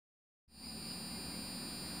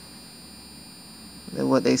That's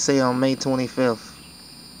what they say on May 25th.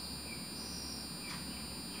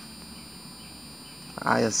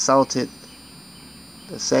 I assaulted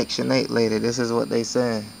the Section 8 lady. This is what they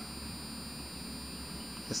saying.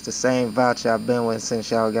 It's the same voucher I've been with since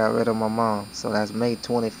y'all got rid of my mom. So that's May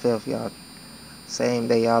 25th, y'all. Same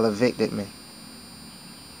day y'all evicted me.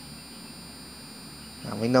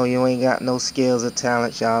 Now we know you ain't got no skills or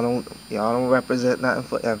talents. Y'all don't represent nothing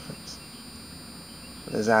for infants.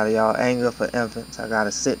 It's out of y'all anger for infants. I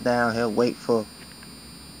gotta sit down here, wait for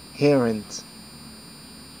hearings,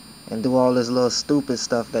 and do all this little stupid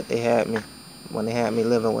stuff that they had me when they had me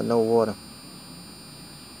living with no water.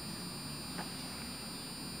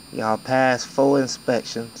 Y'all passed 4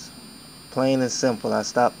 inspections. Plain and simple, I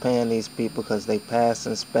stopped paying these people because they passed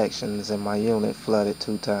inspections and my unit flooded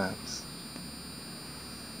 2 times.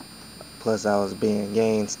 Plus I was being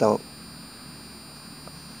gang stalked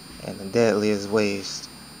in the deadliest ways.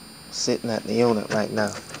 Sitting at the unit right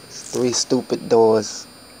now. It's 3 stupid doors.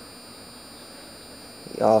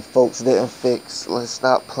 Y'all folks didn't fix. Let's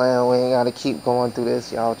stop playing. We ain't gotta keep going through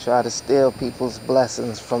this. Y'all try to steal people's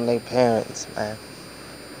blessings from their parents, man.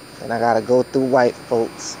 And I gotta go through white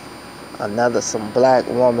folks. Some black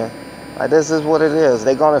woman. Like, this is what it is.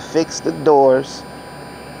 They're gonna fix the doors.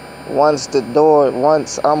 Once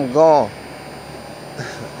I'm gone.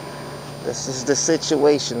 This is the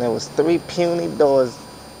situation. There was 3 puny doors.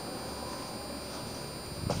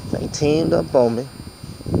 They teamed up on me.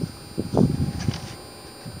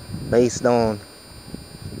 Based on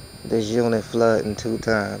this unit flooding 2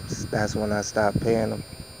 times. That's when I stopped paying them.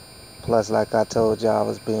 Plus, like I told y'all, I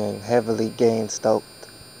was being heavily gang stoked.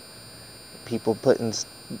 People playing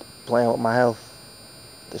with my health,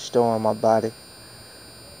 destroying my body,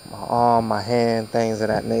 my arm, my hand, things of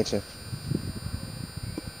that nature.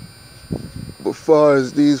 But far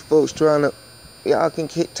as these folks trying to, y'all can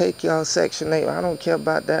take y'all Section 8. I don't care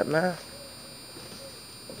about that, man.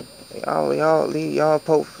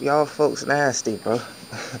 Y'all folks nasty, bro.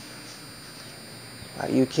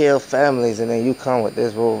 Like, you kill families and then you come with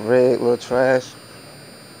this little little trash.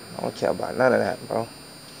 I don't care about none of that, bro.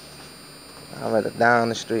 I'd rather die on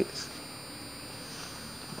the streets.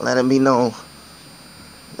 Let it be known.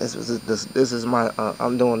 This is my.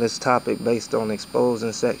 I'm doing this topic based on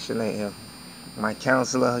exposing Section 8 here. My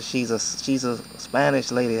counselor, she's a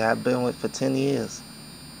Spanish lady I've been with for 10 years.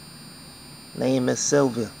 Name is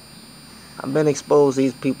Sylvia. I've been exposed to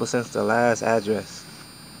these people since the last address.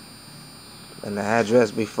 And the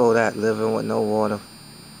address before that, living with no water.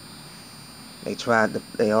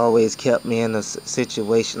 They always kept me in a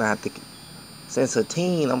situation. Since a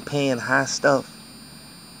teen, I'm paying high stuff.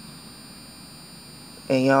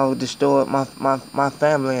 And y'all destroyed my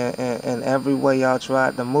family, and every way y'all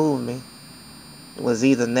tried to move me was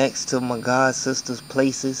either next to my god sisters'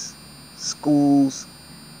 places, schools.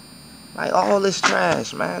 Like, all this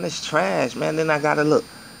trash, man. It's trash, man. Then I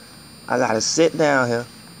gotta sit down here,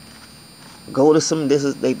 go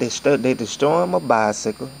to they destroying my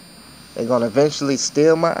bicycle. They're gonna eventually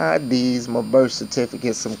steal my IDs, my birth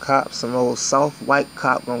certificate. Some old soft white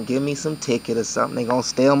cop gonna give me some ticket or something. They gonna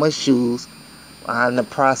steal my shoes. I'm in the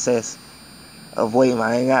process of waiting.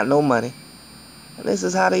 I ain't got no money. And this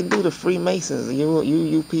is how they do the Freemasons.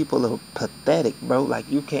 You people are pathetic, bro.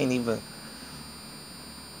 Like, you can't even.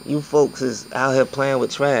 You folks is out here playing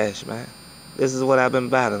with trash, man. This is what I've been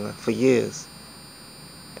battling for years.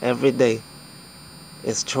 Every day.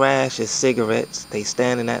 It's trash, it's cigarettes. They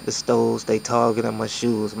standing at the stoves, they targeting my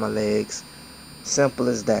shoes, my legs. Simple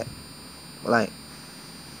as that. Like,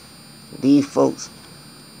 these folks,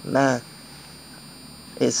 nah,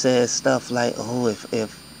 it says stuff like, oh,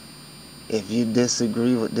 if you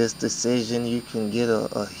disagree with this decision, you can get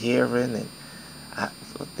a hearing, and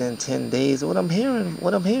within 10 days. What I'm hearing.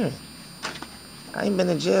 I ain't been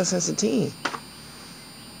in jail since a teen.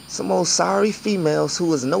 Some old sorry females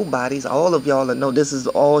who is nobodies. All of y'all know this is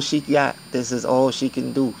all she got. This is all she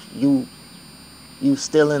can do. You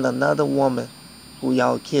stealing another woman who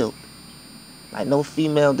y'all killed. Like, no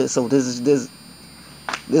female did. So this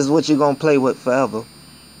is what you're gonna play with forever.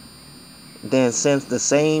 Then send the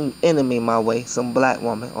same enemy my way, some black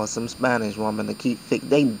woman or some Spanish woman to keep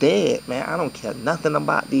they dead, man. I don't care nothing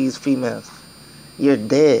about these females. You're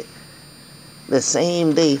dead. The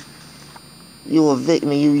same day you evict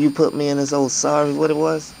me, you put me in this old sorry, what it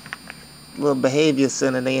was? Little behavior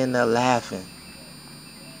center, they in there laughing.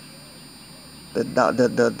 The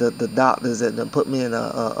doctors that put me in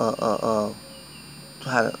a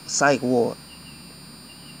psych ward.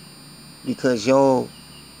 Because y'all,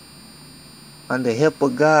 under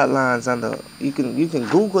HIPAA guidelines, you can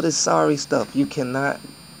Google this sorry stuff. You cannot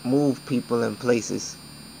move people in places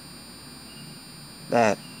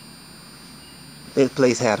that this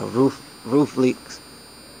place had a roof leaks.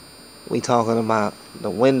 We talking about the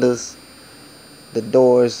windows, the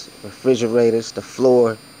doors, refrigerators, the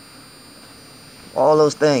floor, all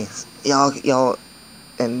those things. Y'all.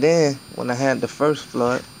 And then when I had the first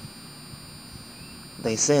flood,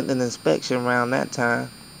 they sent an inspection around that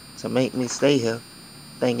time to make me stay here,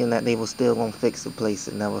 thinking that they were still gonna fix the place,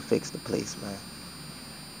 and never fixed the place, man.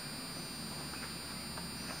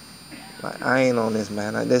 Like, I ain't on this,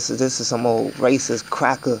 man. Like, this is some old racist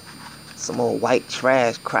cracker, some old white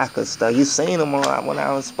trash cracker stuff. You seen them on when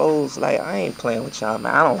I was exposed. Like, I ain't playing with y'all,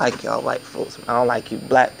 man. I don't like y'all white folks, man. I don't like you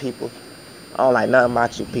black people. I don't like nothing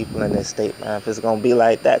about you people in this state, man. If it's gonna be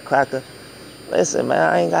like that, cracker, listen,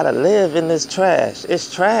 man, I ain't gotta live in this trash.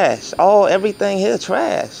 It's trash. Everything here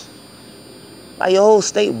trash. Like your whole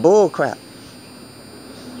state bull crap.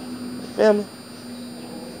 You feel me?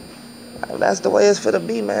 Like, that's the way it's finna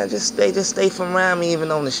be, man. Just stay from around me,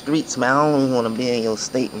 even on the streets, man. I don't even wanna be in your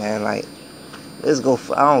state, man. Like, I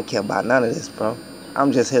don't care about none of this, bro.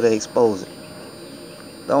 I'm just here to expose it.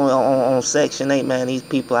 On Section 8, man, these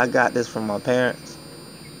people, I got this from my parents,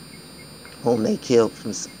 whom they killed.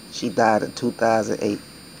 She died in 2008.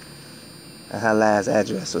 And her last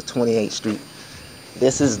address was 28th Street.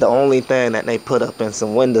 This is the only thing that they put up in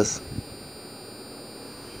some windows.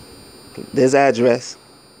 This address.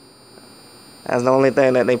 That's the only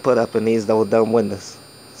thing that they put up in those dumb windows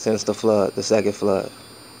since the flood, the second flood.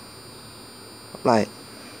 Like,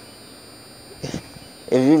 if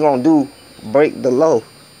you're gonna break the law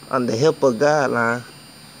under HIPAA guideline,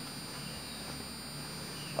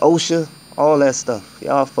 OSHA, all that stuff,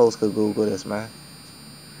 y'all folks could Google this, man.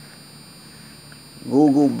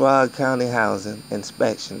 Google Broward County housing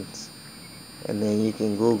inspections, and then you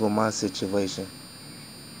can Google my situation,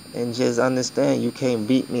 and just understand you can't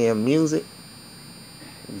beat me in music,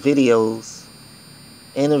 videos,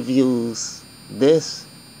 interviews, this,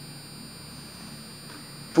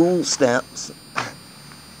 food stamps,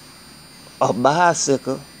 a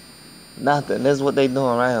bicycle, nothing. This is what they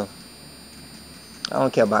doing right here. I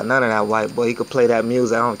don't care about none of that, white boy. You could play that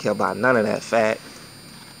music. I don't care about none of that fat.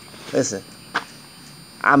 Listen,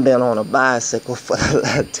 I've been on a bicycle for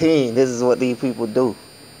a team. This is what these people do.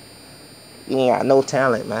 You ain't got no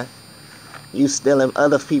talent, man. You stealing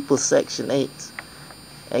other people's Section 8s.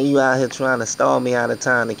 And you out here trying to stall me out of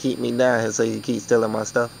time to keep me down here so you keep stealing my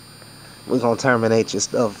stuff. We're going to terminate your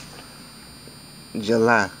stuff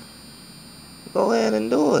July. Go ahead and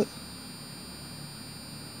do it.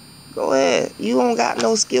 Go ahead. You don't got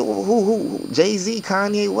no skill. Who? Jay-Z,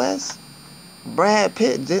 Kanye West, Brad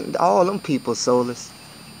Pitt, all them people soulless.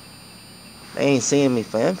 They ain't seeing me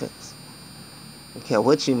for infants. I don't care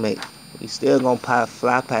what you make. You still gonna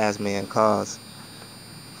fly past me in cars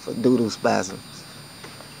for doodle spasms.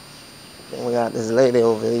 Then we got this lady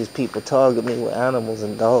over here, these people target me with animals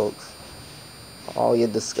and dogs. All your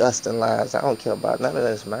disgusting lies. I don't care about none of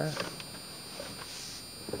this, man.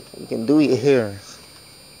 You can do your hearings.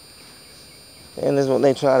 And this is what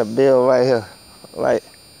they try to build right here. Like,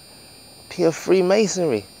 pure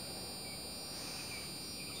Freemasonry.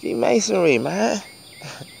 Freemasonry, man.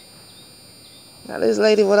 Now this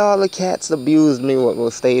lady with all the cats abused me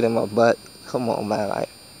with stayed in my butt. Come on, man. Like,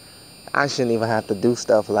 I shouldn't even have to do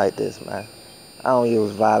stuff like this, man. I don't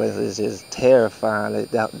use violence. It's just terrifying.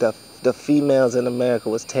 The females in America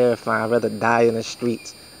was terrifying. I'd rather die in the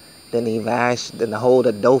streets than to hold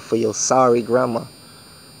a door for your sorry grandma.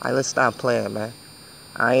 Like, let's stop playing, man.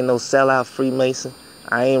 I ain't no sellout Freemason.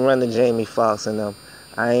 I ain't run to Jamie Foxx and them.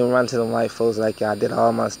 I ain't run to them white folks like y'all. I did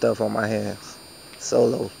all my stuff on my hands.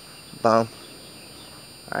 Solo. Bum.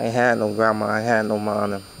 I ain't had no grandma. I ain't had no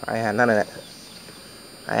mom. I ain't had none of that.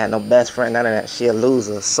 I had no best friend. None of that. She a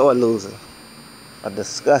loser. A sore loser. A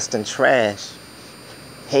disgusting trash.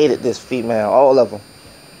 Hated this female. All of them.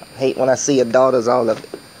 Hate when I see your daughters. All of it.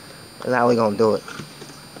 That's how we gonna do it.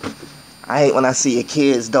 I hate when I see your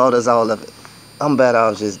kids, daughters, all of it. I'm better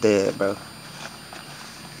off just dead, bro.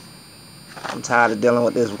 I'm tired of dealing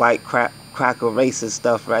with this white cracker racist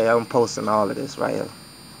stuff right here. I'm posting all of this right here.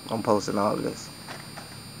 I'm posting all of this.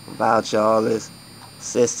 Voucher all this.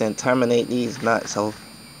 Assistant, terminate these nuts, ho.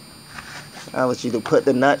 I want you to put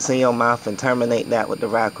the nuts in your mouth and terminate that with the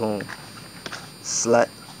raccoon. Slut.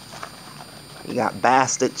 You got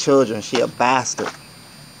bastard children. She a bastard.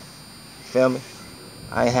 Feel me?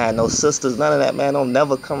 I ain't had no sisters, none of that, man. Don't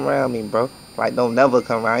never come around me, bro. Like, don't never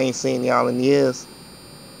come around. I ain't seen y'all in years.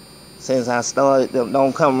 Since I started,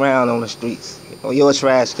 don't come around on the streets. Or you're a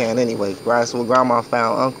trash can anyway. That's where grandma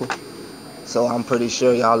found uncle. So I'm pretty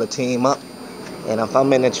sure y'all will team up. And if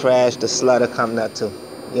I'm in the trash, the slut will come there too.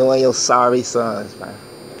 You and your sorry sons, man.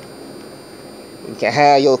 You can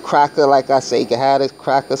have your cracker, like I say, you can have this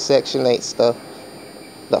cracker Section 8 stuff.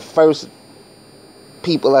 The first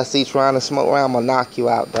people I see trying to smoke around, I'm gonna knock you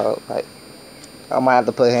out, dog. Like, I'm gonna have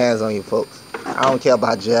to put hands on you folks. I don't care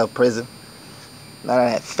about jail, prison, none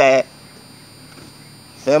of that fat.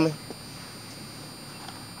 Feel me?